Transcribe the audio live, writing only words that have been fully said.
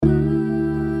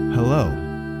Hello,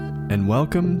 and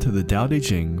welcome to the Tao Te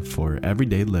Ching for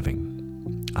Everyday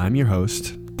Living. I'm your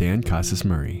host, Dan Casas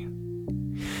Murray.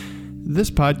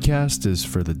 This podcast is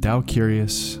for the Tao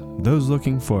curious, those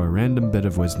looking for a random bit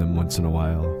of wisdom once in a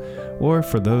while, or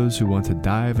for those who want to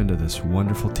dive into this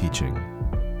wonderful teaching.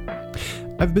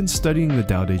 I've been studying the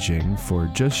Tao Te Ching for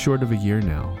just short of a year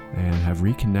now, and have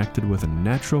reconnected with a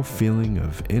natural feeling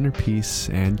of inner peace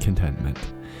and contentment.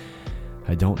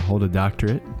 I don't hold a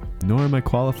doctorate, nor am I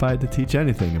qualified to teach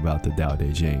anything about the Tao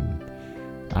Te Ching.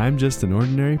 I'm just an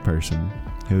ordinary person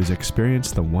who's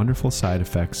experienced the wonderful side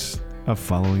effects of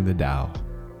following the Tao.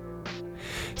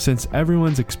 Since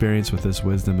everyone's experience with this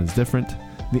wisdom is different,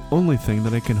 the only thing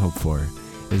that I can hope for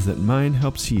is that mine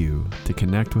helps you to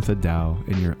connect with the Tao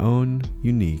in your own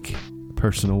unique,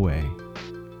 personal way.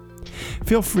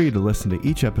 Feel free to listen to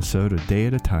each episode a day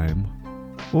at a time,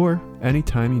 or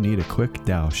anytime you need a quick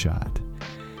Tao shot.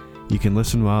 You can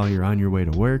listen while you're on your way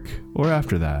to work, or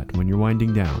after that when you're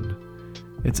winding down.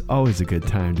 It's always a good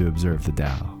time to observe the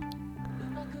Tao.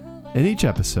 In each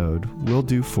episode, we'll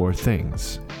do 4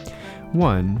 things.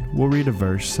 1, we'll read a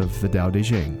verse of the Tao Te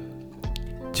Ching.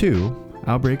 2,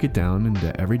 I'll break it down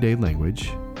into everyday language.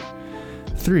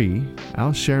 3,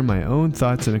 I'll share my own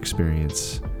thoughts and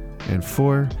experience. And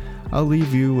 4, I'll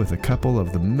leave you with a couple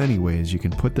of the many ways you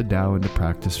can put the Tao into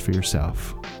practice for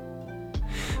yourself.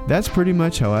 That's pretty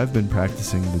much how I've been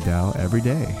practicing the Tao every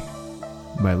day.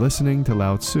 By listening to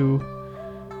Lao Tzu,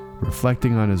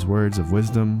 reflecting on his words of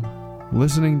wisdom,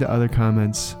 listening to other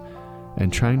comments,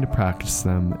 and trying to practice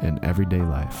them in everyday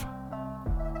life.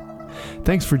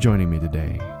 Thanks for joining me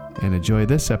today, and enjoy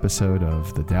this episode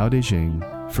of the Tao Te Ching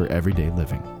for Everyday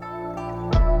Living.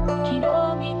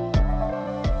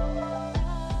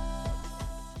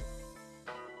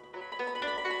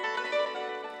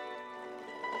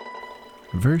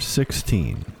 Verse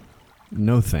 16.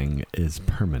 No thing is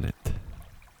permanent.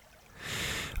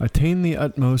 Attain the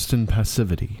utmost in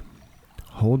passivity.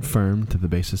 Hold firm to the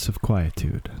basis of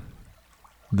quietude.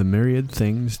 The myriad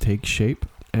things take shape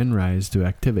and rise to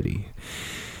activity,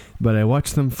 but I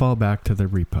watch them fall back to their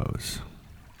repose.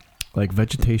 Like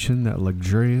vegetation that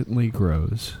luxuriantly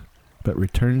grows, but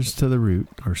returns to the root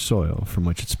or soil from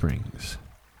which it springs.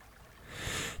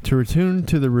 To return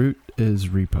to the root is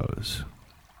repose.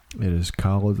 It is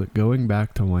called going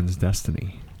back to one's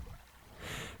destiny.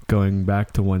 Going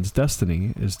back to one's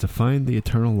destiny is to find the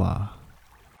eternal law.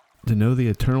 To know the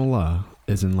eternal law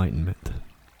is enlightenment.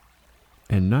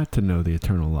 And not to know the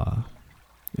eternal law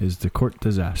is to court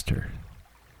disaster.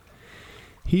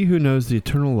 He who knows the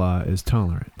eternal law is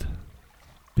tolerant.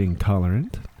 Being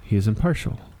tolerant, he is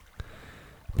impartial.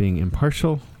 Being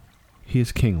impartial, he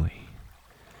is kingly.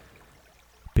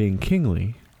 Being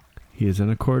kingly, he is in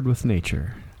accord with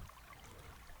nature.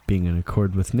 Being in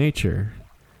accord with nature,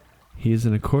 he is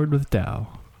in accord with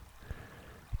Tao.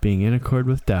 Being in accord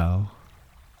with Tao,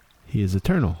 he is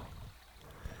eternal,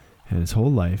 and his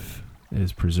whole life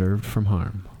is preserved from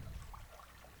harm.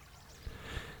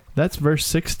 That's verse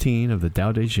 16 of the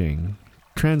Tao Te Ching,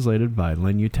 translated by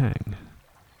Lin Yu Tang.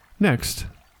 Next,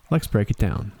 let's break it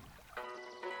down.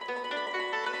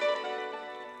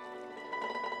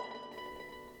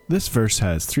 This verse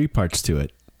has 3 parts to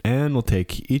it, and we'll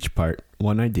take each part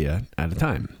one idea at a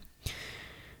time.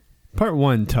 Part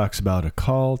 1 talks about a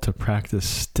call to practice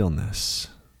stillness.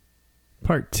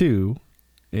 Part 2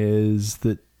 is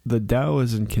that the Tao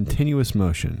is in continuous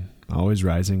motion, always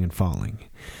rising and falling.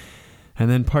 And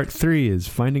then part 3 is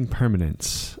finding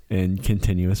permanence in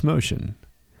continuous motion.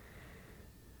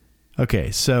 Okay,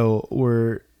 so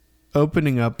we're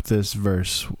opening up this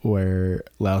verse where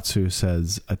Lao Tzu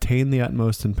says, attain the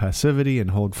utmost in passivity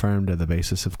and hold firm to the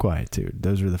basis of quietude.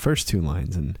 Those are the first 2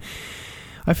 lines. And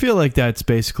I feel like that's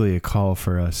basically a call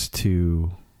for us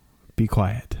to be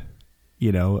quiet.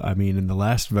 You know, I mean, in the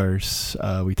last verse,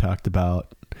 we talked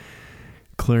about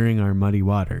clearing our muddy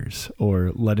waters, or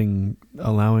allowing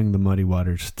the muddy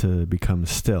waters to become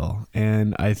still.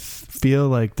 And I feel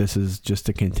like this is just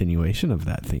a continuation of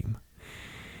that theme.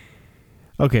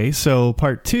 Okay, so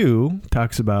part 2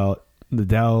 talks about the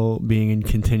Tao being in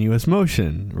continuous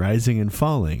motion, rising and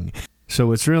falling. So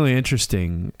what's really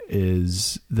interesting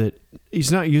is that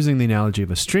he's not using the analogy of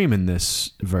a stream in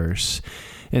this verse.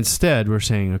 Instead, we're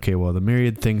saying, okay, well, the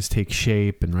myriad things take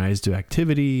shape and rise to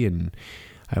activity, and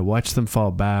I watch them fall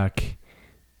back.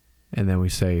 And then we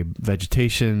say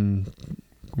vegetation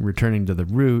returning to the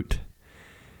root.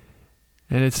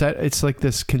 And it's like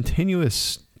this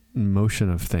continuous motion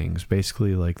of things,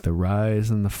 basically like the rise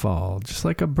and the fall, just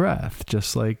like a breath,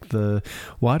 just like the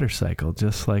water cycle,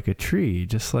 just like a tree,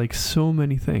 just like so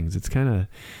many things. It's kind of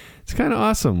It's kind of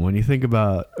awesome when I think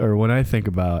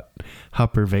about how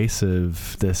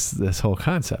pervasive this whole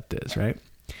concept is, right?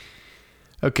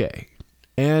 Okay.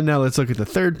 And now let's look at the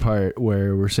third part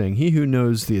where we're saying he who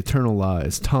knows the eternal law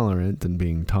is tolerant, and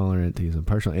being tolerant, he's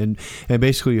impartial. And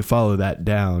basically you follow that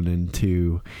down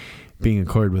into being in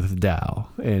accord with the Tao.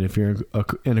 And if you're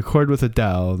in accord with the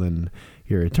Tao, then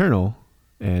you're eternal.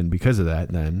 And because of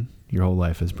that, then your whole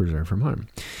life is preserved from harm.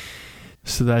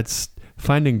 So that's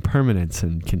finding permanence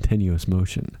in continuous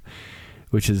motion,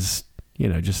 which is,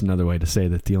 just another way to say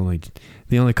that the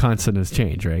only constant is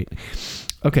change, right?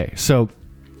 Okay, so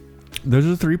those are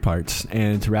the three parts.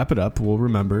 And to wrap it up, we'll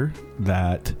remember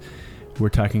that we're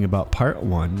talking about part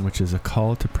 1, which is a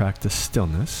call to practice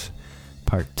stillness.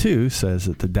 Part 2 says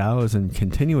that the Tao is in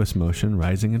continuous motion,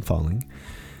 rising and falling.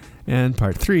 And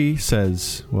part 3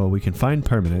 says, well, we can find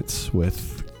permanence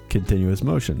with continuous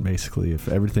motion. Basically, if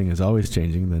everything is always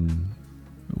changing, then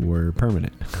we're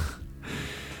permanent.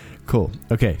 Cool.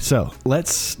 Okay, so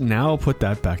let's now put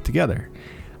that back together.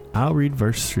 I'll read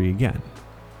verse 3 again.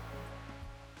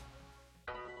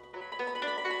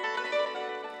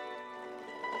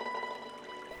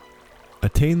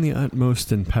 Attain the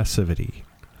utmost in passivity.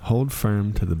 Hold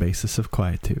firm to the basis of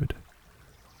quietude.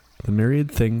 The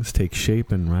myriad things take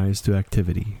shape and rise to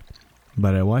activity,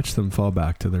 but I watch them fall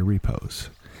back to their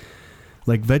repose.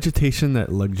 Like vegetation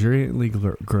that luxuriantly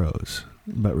grows,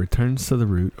 but returns to the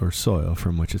root or soil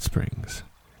from which it springs.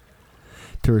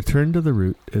 To return to the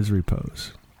root is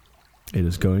repose. It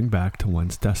is going back to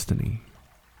one's destiny.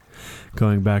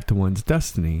 Going back to one's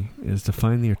destiny is to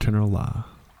find the eternal law.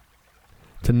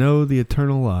 To know the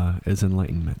eternal law is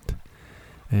enlightenment,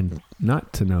 and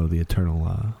not to know the eternal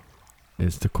law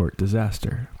is to court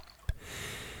disaster.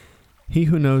 He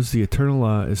who knows the eternal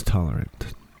law is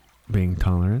tolerant. Being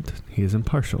tolerant, he is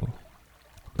impartial.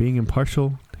 Being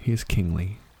impartial, he is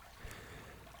kingly.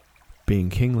 Being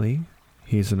kingly,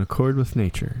 he is in accord with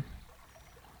nature.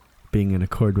 Being in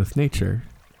accord with nature,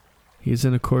 he is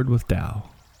in accord with Tao.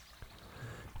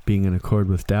 Being in accord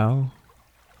with Tao,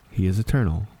 he is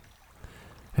eternal,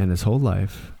 and his whole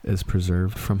life is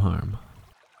preserved from harm.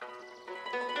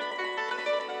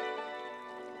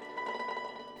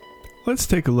 Let's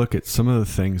take a look at some of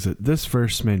the things that this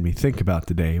verse made me think about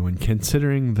today when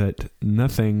considering that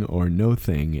nothing or no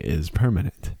thing is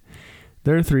permanent.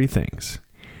 There are 3 things.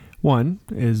 1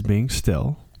 is being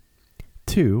still.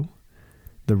 2,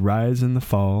 the rise and the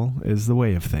fall is the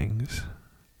way of things.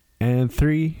 And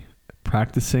 3,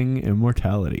 practicing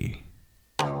immortality.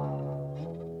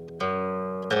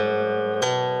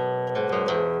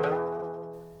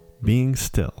 Being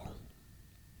still.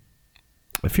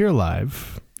 If you're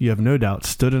alive, you have no doubt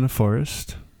stood in a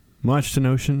forest, watched an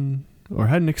ocean, or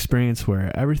had an experience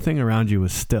where everything around you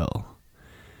was still.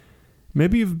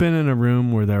 Maybe you've been in a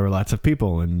room where there were lots of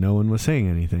people and no one was saying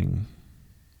anything.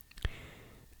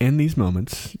 In these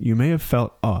moments, you may have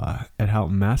felt awe at how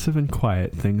massive and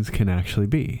quiet things can actually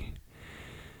be.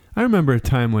 I remember a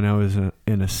time when I was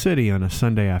in a city on a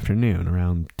Sunday afternoon,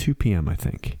 around 2 p.m., I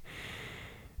think.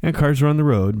 And cars were on the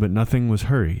road, but nothing was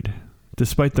hurried.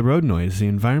 Despite the road noise, the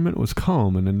environment was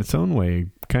calm and in its own way,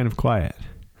 kind of quiet.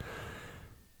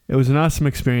 It was an awesome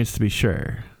experience to be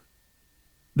sure.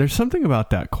 There's something about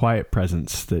that quiet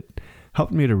presence that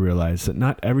helped me to realize that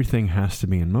not everything has to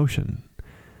be in motion.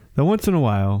 Though once in a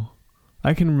while,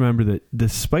 I can remember that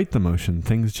despite the motion,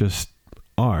 things just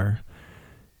are,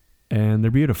 and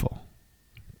they're beautiful.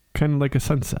 Kind of like a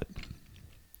sunset.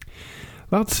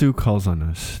 Lao Tzu calls on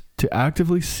us to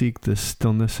actively seek this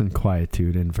stillness and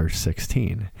quietude in verse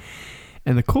 16.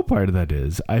 And the cool part of that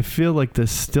is, I feel like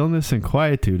this stillness and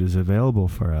quietude is available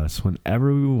for us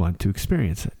whenever we want to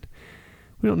experience it.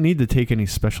 We don't need to take any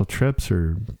special trips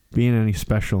or be in any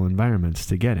special environments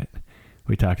to get it.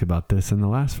 We talked about this in the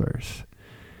last verse.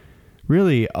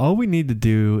 Really, all we need to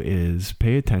do is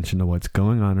pay attention to what's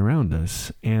going on around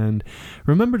us and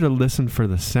remember to listen for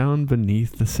the sound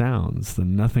beneath the sounds, the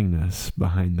nothingness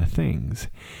behind the things,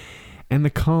 and the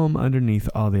calm underneath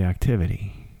all the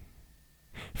activity.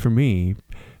 For me,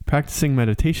 practicing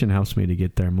meditation helps me to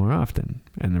get there more often.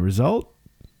 And the result?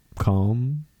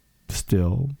 Calm,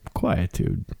 still,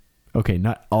 quietude. Okay,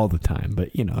 not all the time,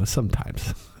 but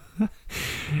sometimes.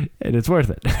 And it's worth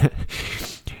it.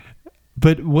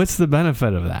 But what's the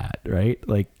benefit of that, right?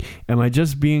 Like, am I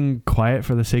just being quiet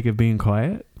for the sake of being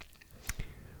quiet?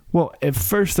 Well, at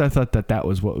first I thought that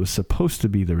was what was supposed to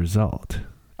be the result.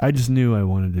 I just knew I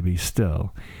wanted to be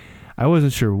still. I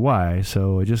wasn't sure why,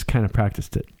 so I just kind of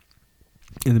practiced it.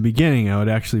 In the beginning, I would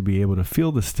actually be able to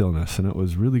feel the stillness, and it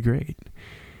was really great.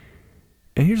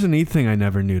 And here's a neat thing I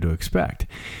never knew to expect.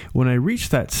 When I reached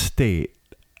that state,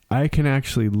 I can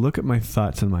actually look at my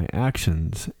thoughts and my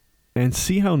actions and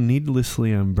see how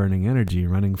needlessly I'm burning energy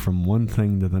running from one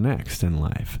thing to the next in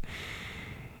life.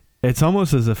 It's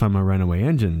almost as if I'm a runaway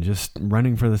engine, just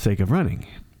running for the sake of running.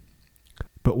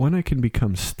 But when I can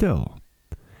become still,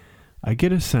 I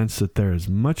get a sense that there is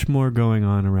much more going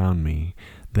on around me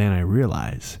than I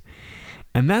realize.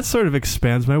 And that sort of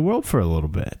expands my world for a little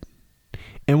bit.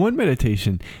 In one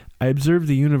meditation, I observed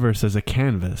the universe as a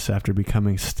canvas after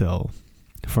becoming still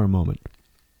for a moment.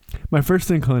 My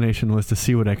first inclination was to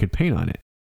see what I could paint on it.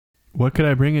 What could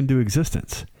I bring into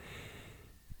existence?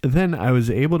 Then I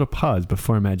was able to pause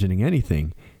before imagining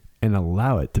anything and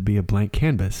allow it to be a blank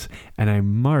canvas, and I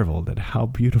marveled at how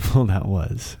beautiful that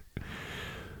was.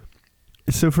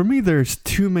 So for me, there's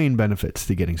two main benefits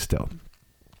to getting still.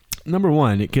 Number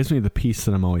one, it gives me the peace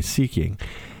that I'm always seeking.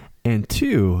 And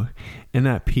two, in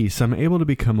that peace, I'm able to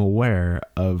become aware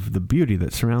of the beauty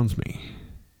that surrounds me.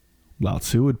 Lao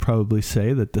Tzu would probably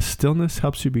say that the stillness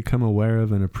helps you become aware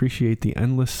of and appreciate the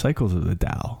endless cycles of the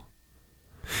Tao.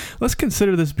 Let's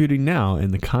consider this beauty now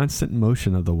in the constant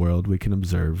motion of the world we can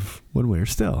observe when we are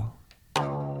still.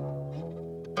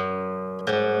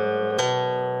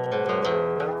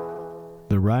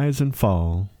 The rise and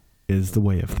fall is the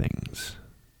way of things.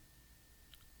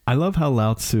 I love how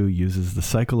Lao Tzu uses the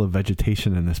cycle of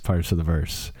vegetation in this part of the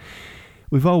verse.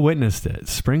 We've all witnessed it.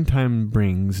 Springtime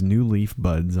brings new leaf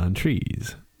buds on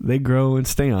trees. They grow and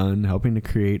stay on, helping to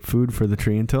create food for the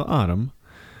tree until autumn,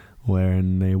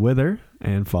 when they wither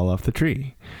and fall off the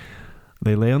tree.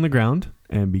 They lay on the ground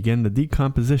and begin the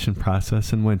decomposition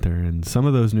process in winter, and some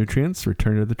of those nutrients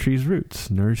return to the tree's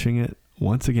roots, nourishing it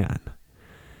once again.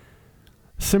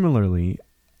 Similarly,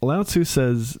 Lao Tzu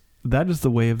says that is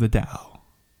the way of the Tao.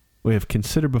 We have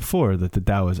considered before that the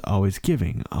Tao is always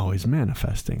giving, always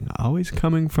manifesting, always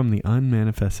coming from the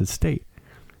unmanifested state.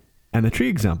 And the tree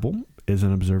example is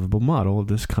an observable model of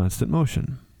this constant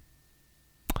motion.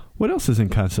 What else is in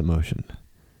constant motion?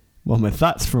 Well, my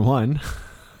thoughts for one.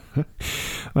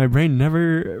 My brain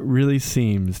never really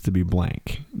seems to be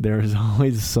blank. There is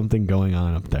always something going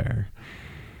on up there.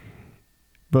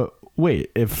 But wait,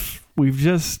 if we've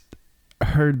just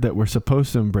heard that we're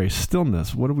supposed to embrace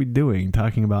stillness, what are we doing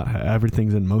talking about how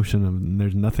everything's in motion and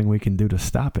there's nothing we can do to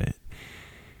stop it?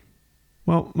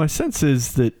 Well, my sense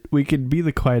is that we could be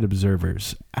the quiet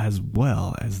observers as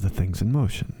well as the things in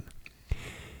motion.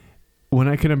 When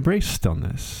I can embrace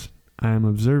stillness, I am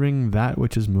observing that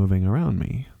which is moving around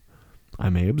me. I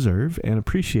may observe and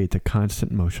appreciate the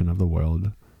constant motion of the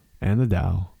world and the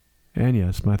Tao, and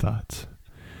yes, my thoughts.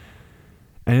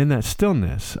 And in that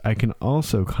stillness, I can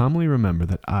also calmly remember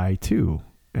that I, too,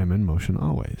 am in motion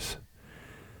always.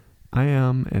 I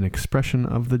am an expression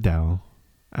of the Tao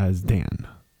as Dan.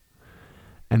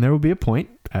 And there will be a point,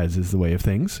 as is the way of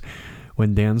things,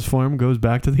 when Dan's form goes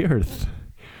back to the earth.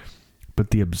 But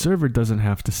the observer doesn't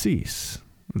have to cease.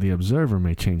 The observer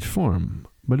may change form,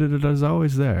 but it is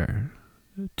always there,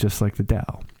 just like the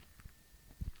Tao.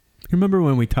 Remember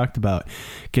when we talked about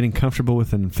getting comfortable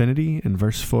with infinity in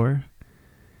verse 4?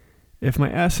 If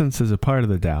my essence is a part of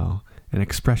the Tao, an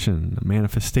expression, a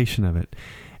manifestation of it,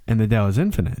 and the Tao is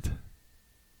infinite,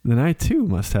 then I too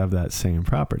must have that same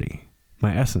property.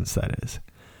 My essence, that is.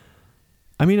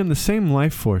 I mean, I'm the same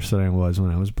life force that I was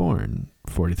when I was born,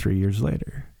 43 years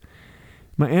later.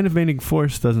 My animating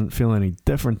force doesn't feel any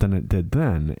different than it did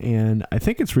then, and I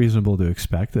think it's reasonable to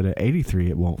expect that at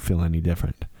 83 it won't feel any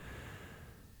different.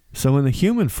 So when the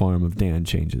human form of Dan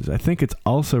changes, I think it's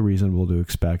also reasonable to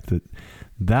expect that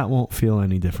that won't feel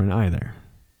any different either.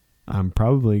 I'm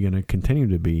probably going to continue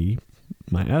to be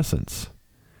my essence.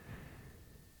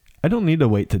 I don't need to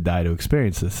wait to die to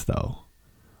experience this, though.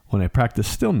 When I practice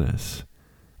stillness,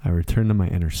 I return to my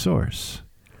inner source,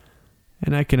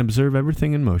 and I can observe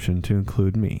everything in motion to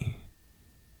include me.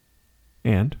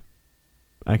 And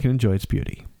I can enjoy its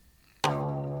beauty.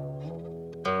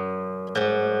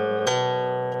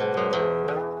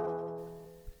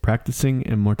 Practicing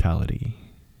immortality.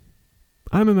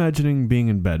 I'm imagining being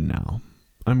in bed now.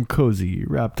 I'm cozy,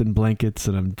 wrapped in blankets,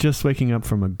 and I'm just waking up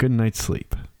from a good night's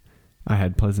sleep. I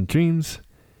had pleasant dreams,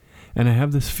 and I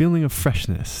have this feeling of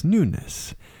freshness,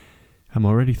 newness. I'm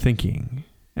already thinking,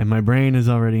 and my brain is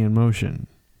already in motion.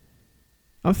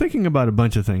 I'm thinking about a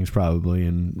bunch of things probably,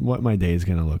 and what my day is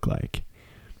going to look like.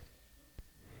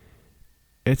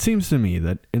 It seems to me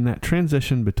that in that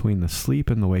transition between the sleep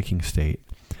and the waking state,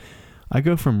 I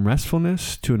go from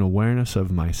restfulness to an awareness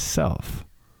of myself.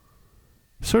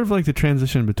 Sort of like the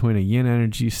transition between a yin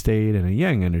energy state and a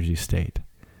yang energy state.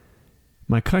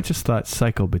 My conscious thoughts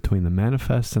cycle between the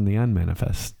manifest and the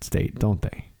unmanifest state, don't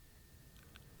they?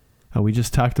 We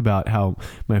just talked about how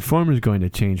my form is going to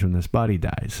change when this body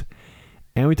dies.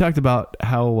 And we talked about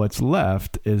how what's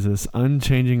left is this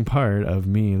unchanging part of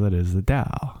me that is the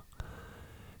Tao.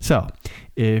 So,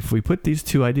 if we put these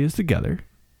two ideas together,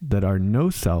 that our no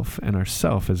self and our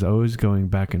self is always going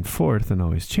back and forth and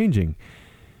always changing,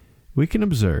 we can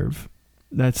observe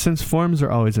that since forms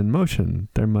are always in motion,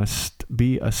 there must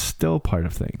be a still part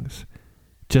of things,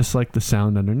 just like the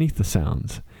sound underneath the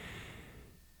sounds.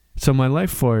 So my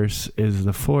life force is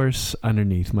the force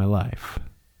underneath my life.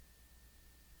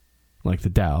 Like the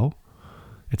Tao,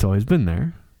 it's always been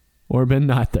there, or been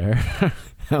not there,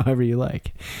 however you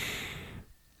like.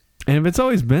 And if it's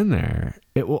always been there,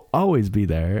 it will always be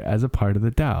there as a part of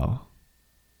the Tao.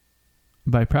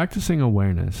 By practicing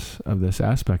awareness of this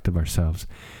aspect of ourselves,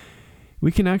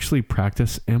 we can actually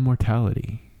practice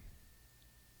immortality.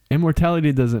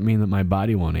 Immortality doesn't mean that my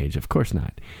body won't age, of course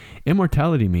not.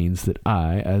 Immortality means that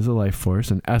I, as a life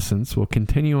force and essence, will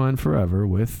continue on forever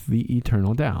with the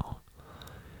eternal Tao.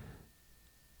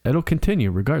 It'll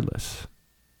continue regardless.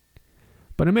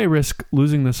 But I may risk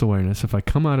losing this awareness if I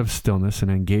come out of stillness and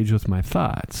engage with my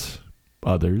thoughts,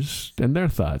 others, and their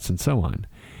thoughts, and so on.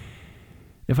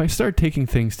 If I start taking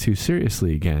things too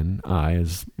seriously again, I,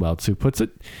 as Lao Tzu puts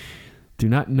it, do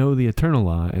not know the eternal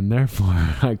law, and therefore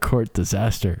I court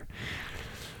disaster.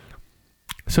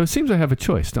 So it seems I have a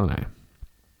choice, don't I?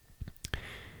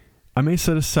 I may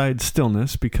set aside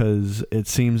stillness because it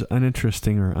seems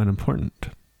uninteresting or unimportant.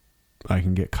 I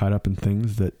can get caught up in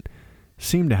things that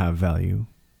seem to have value,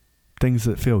 things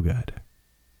that feel good.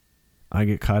 I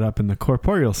get caught up in the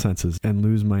corporeal senses and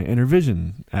lose my inner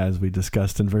vision, as we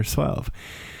discussed in verse 12.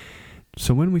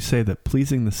 So when we say that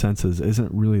pleasing the senses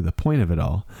isn't really the point of it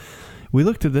all, we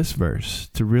look to this verse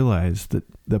to realize that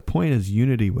the point is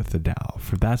unity with the Tao,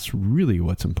 for that's really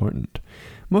what's important.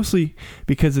 Mostly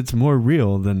because it's more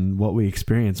real than what we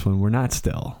experience when we're not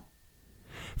still.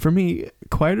 For me,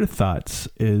 quieter thoughts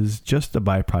is just a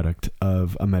byproduct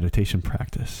of a meditation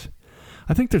practice.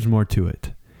 I think there's more to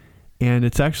it, and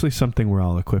it's actually something we're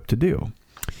all equipped to do.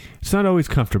 It's not always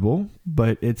comfortable,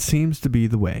 but it seems to be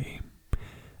the way.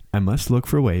 I must look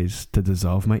for ways to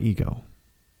dissolve my ego.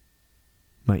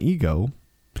 My ego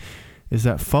is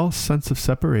that false sense of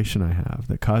separation I have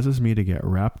that causes me to get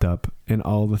wrapped up in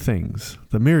all the things,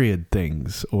 the myriad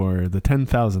things, or the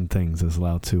 10,000 things, as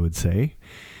Lao Tzu would say.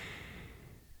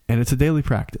 And it's a daily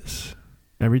practice.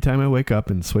 Every time I wake up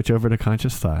and switch over to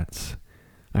conscious thoughts,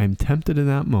 I am tempted in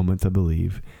that moment to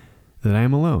believe that I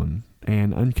am alone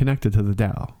and unconnected to the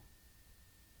Tao.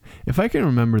 If I can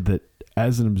remember that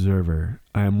as an observer,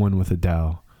 I am one with the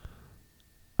Tao,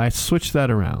 I switch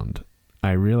that around.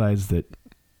 I realize that,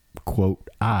 quote,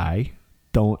 I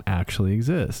don't actually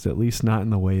exist, at least not in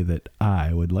the way that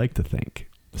I would like to think,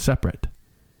 separate.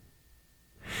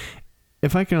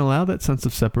 If I can allow that sense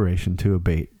of separation to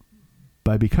abate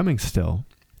by becoming still,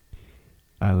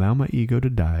 I allow my ego to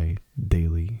die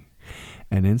daily,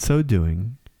 and in so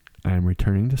doing, I am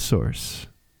returning to Source.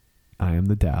 I am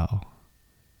the Tao.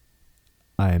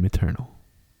 I am eternal.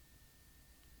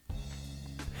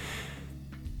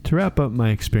 To wrap up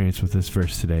my experience with this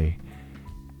verse today,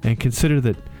 and consider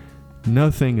that no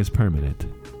thing is permanent,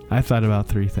 I thought about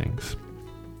three things.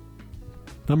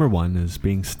 Number one is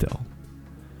being still.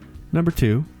 Number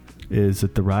two is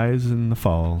that the rise and the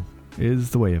fall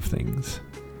is the way of things.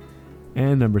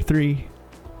 And number three,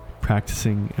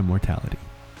 practicing immortality.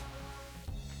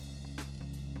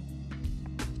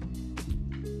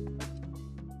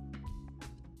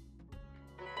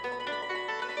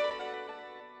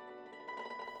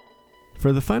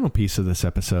 For the final piece of this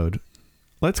episode,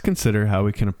 let's consider how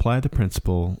we can apply the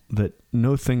principle that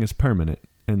no thing is permanent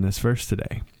in this verse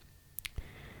today.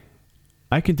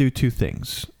 I can do two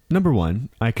things. Number one,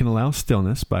 I can allow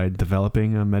stillness by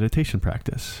developing a meditation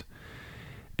practice.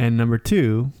 And number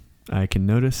two, I can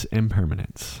notice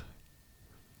impermanence.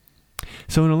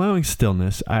 So in allowing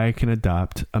stillness, I can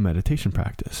adopt a meditation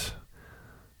practice.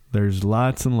 There's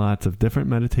lots and lots of different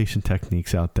meditation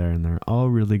techniques out there, and they're all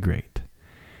really great.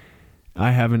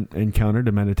 I haven't encountered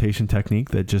a meditation technique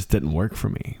that just didn't work for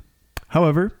me.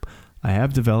 However, I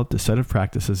have developed a set of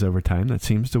practices over time that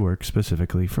seems to work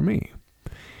specifically for me.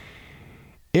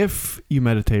 If you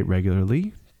meditate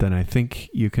regularly, then I think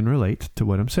you can relate to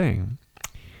what I'm saying.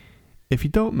 If you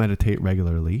don't meditate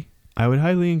regularly, I would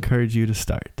highly encourage you to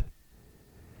start.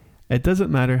 It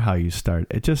doesn't matter how you start,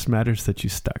 it just matters that you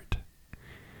start.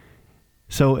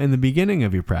 So in the beginning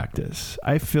of your practice,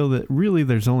 I feel that really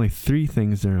there's only three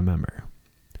things to remember.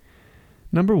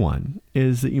 Number one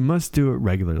is that you must do it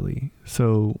regularly,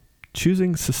 so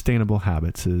choosing sustainable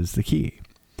habits is the key.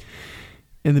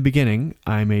 In the beginning,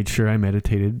 I made sure I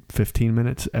meditated 15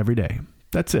 minutes every day.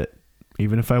 That's it.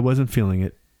 Even if I wasn't feeling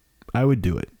it, I would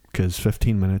do it because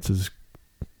 15 minutes is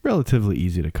relatively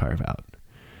easy to carve out.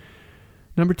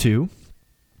 Number 2,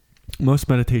 most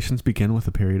meditations begin with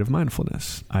a period of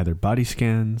mindfulness, either body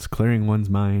scans, clearing one's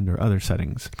mind, or other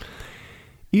settings.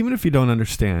 Even if you don't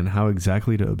understand how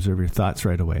exactly to observe your thoughts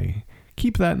right away,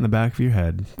 keep that in the back of your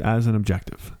head as an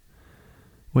objective.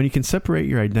 When you can separate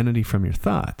your identity from your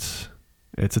thoughts,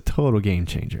 it's a total game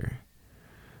changer.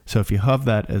 So if you have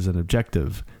that as an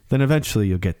objective, then eventually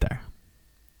you'll get there.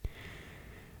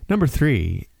 Number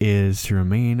 3 is to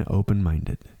remain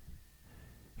open-minded.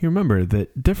 You remember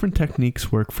that different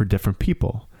techniques work for different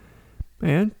people,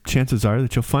 and chances are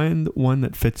that you'll find one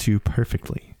that fits you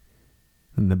perfectly.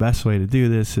 And the best way to do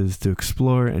this is to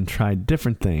explore and try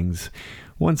different things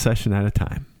one session at a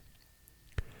time.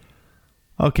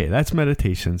 Okay, that's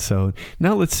meditation, so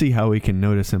now let's see how we can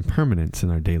notice impermanence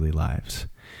in our daily lives.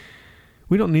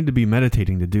 We don't need to be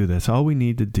meditating to do this. All we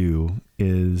need to do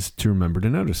is to remember to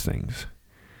notice things.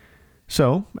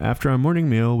 So, after our morning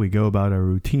meal, we go about our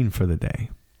routine for the day.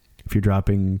 If you're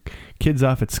dropping kids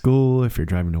off at school, if you're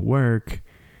driving to work,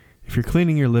 if you're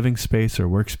cleaning your living space or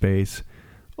workspace,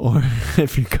 or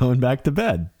if you're going back to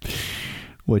bed,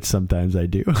 which sometimes I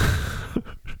do.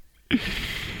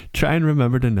 Try and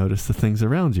remember to notice the things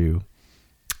around you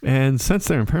and sense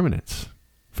their impermanence.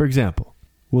 For example,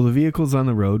 will the vehicles on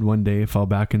the road one day fall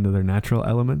back into their natural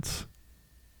elements?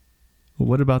 Well,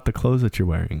 what about the clothes that you're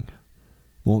wearing?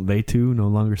 Won't they too no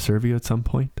longer serve you at some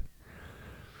point?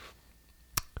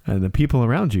 And the people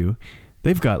around you,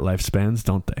 they've got lifespans,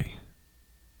 don't they?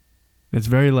 It's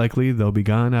very likely they'll be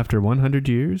gone after 100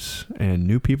 years and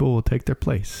new people will take their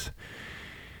place.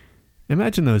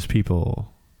 Imagine those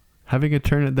people having a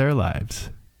turn at their lives.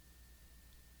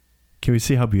 Can we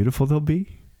see how beautiful they'll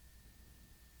be?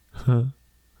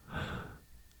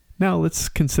 Now let's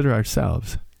consider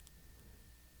ourselves.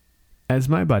 As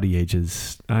my body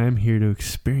ages, I am here to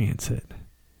experience it.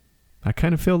 I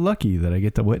kind of feel lucky that I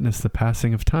get to witness the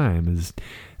passing of time, as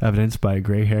evidenced by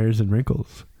gray hairs and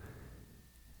wrinkles.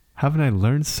 Haven't I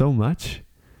learned so much?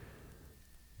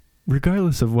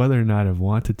 Regardless of whether or not I've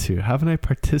wanted to, haven't I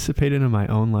participated in my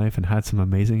own life and had some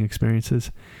amazing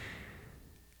experiences?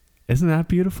 Isn't that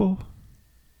beautiful?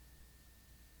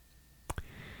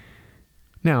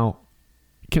 Now,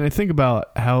 can I think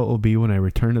about how it will be when I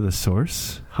return to the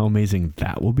source? How amazing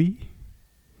that will be?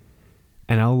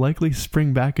 And I'll likely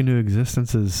spring back into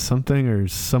existence as something or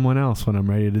someone else when I'm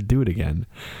ready to do it again.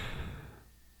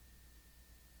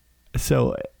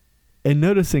 So, in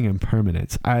noticing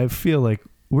impermanence, I feel like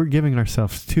we're giving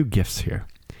ourselves 2 gifts here.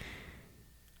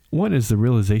 One is the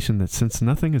realization that since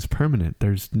nothing is permanent,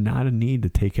 there's not a need to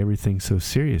take everything so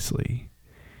seriously.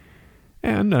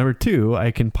 And number 2,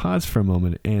 I can pause for a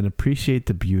moment and appreciate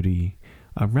the beauty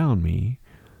around me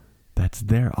that's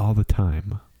there all the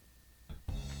time.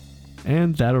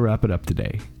 And that'll wrap it up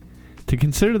today. To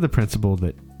consider the principle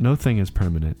that no thing is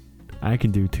permanent, I can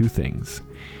do 2 things.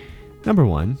 Number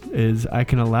 1 is I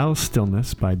can allow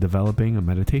stillness by developing a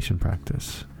meditation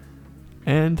practice.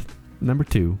 And number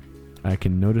 2, I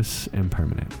can notice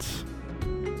impermanence.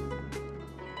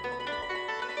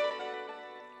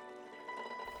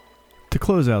 To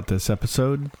close out this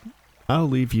episode, I'll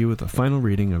leave you with a final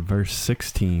reading of verse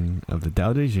 16 of the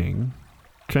Tao Te Ching,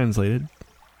 translated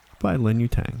by Lin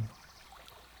Yutang.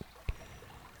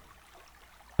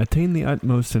 Attain the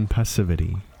utmost in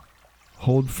passivity.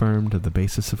 Hold firm to the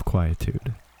basis of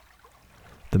quietude.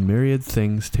 The myriad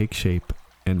things take shape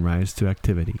and rise to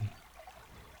activity,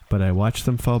 but I watch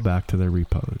them fall back to their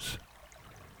repose.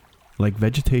 Like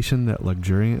vegetation that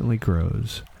luxuriantly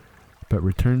grows, but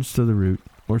returns to the root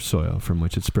or soil from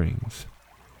which it springs.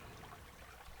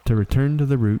 To return to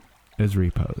the root is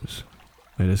repose.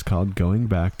 It is called going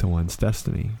back to one's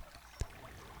destiny.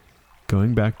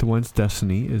 Going back to one's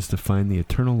destiny is to find the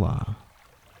eternal law.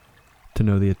 To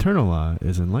know the eternal law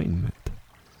is enlightenment,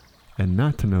 and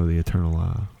not to know the eternal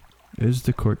law is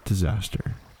to court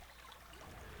disaster.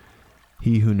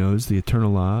 He who knows the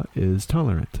eternal law is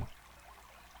tolerant.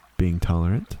 Being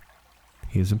tolerant,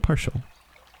 he is impartial.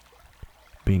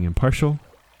 Being impartial,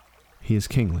 he is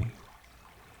kingly.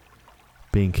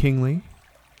 Being kingly,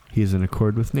 he is in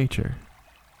accord with nature.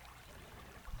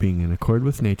 Being in accord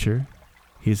with nature,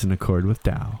 he is in accord with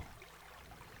Tao.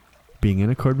 Being in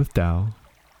accord with Tao,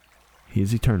 he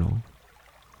is eternal,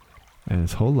 and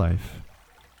his whole life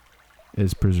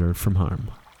is preserved from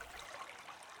harm.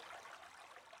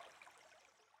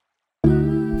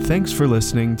 Thanks for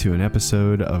listening to an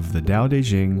episode of the Tao Te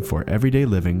Ching for Everyday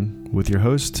Living with your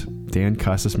host, Dan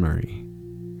Casas Murray.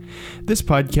 This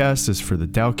podcast is for the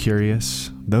Tao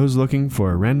curious, those looking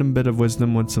for a random bit of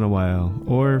wisdom once in a while,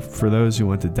 or for those who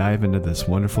want to dive into this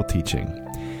wonderful teaching.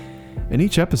 In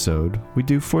each episode, we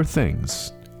do 4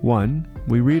 things. 1,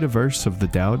 we read a verse of the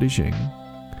Tao Te Ching.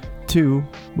 2,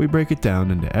 we break it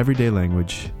down into everyday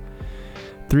language.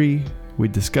 3, we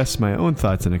discuss my own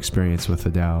thoughts and experience with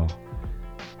the Tao.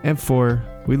 And 4,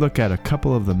 we look at a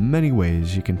couple of the many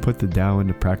ways you can put the Tao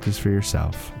into practice for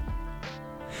yourself.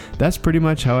 That's pretty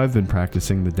much how I've been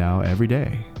practicing the Tao every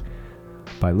day.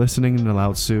 By listening to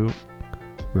Lao Tzu,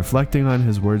 reflecting on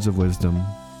his words of wisdom,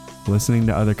 listening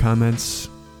to other comments,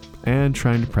 and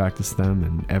trying to practice them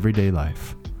in everyday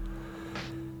life.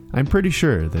 I'm pretty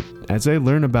sure that as I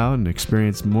learn about and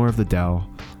experience more of the Tao,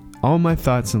 all my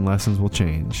thoughts and lessons will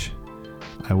change.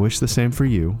 I wish the same for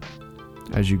you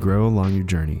as you grow along your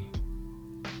journey.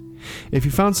 If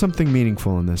you found something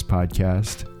meaningful in this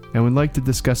podcast and would like to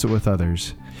discuss it with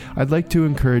others, I'd like to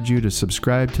encourage you to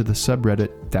subscribe to the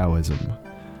subreddit Taoism.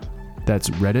 That's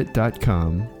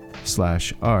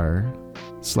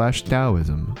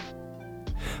reddit.com/r/Taoism.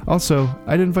 Also,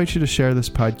 I'd invite you to share this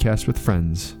podcast with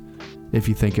friends if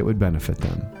you think it would benefit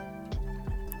them.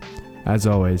 As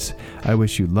always, I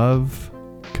wish you love,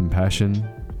 compassion,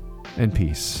 and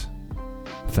peace.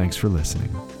 Thanks for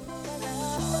listening.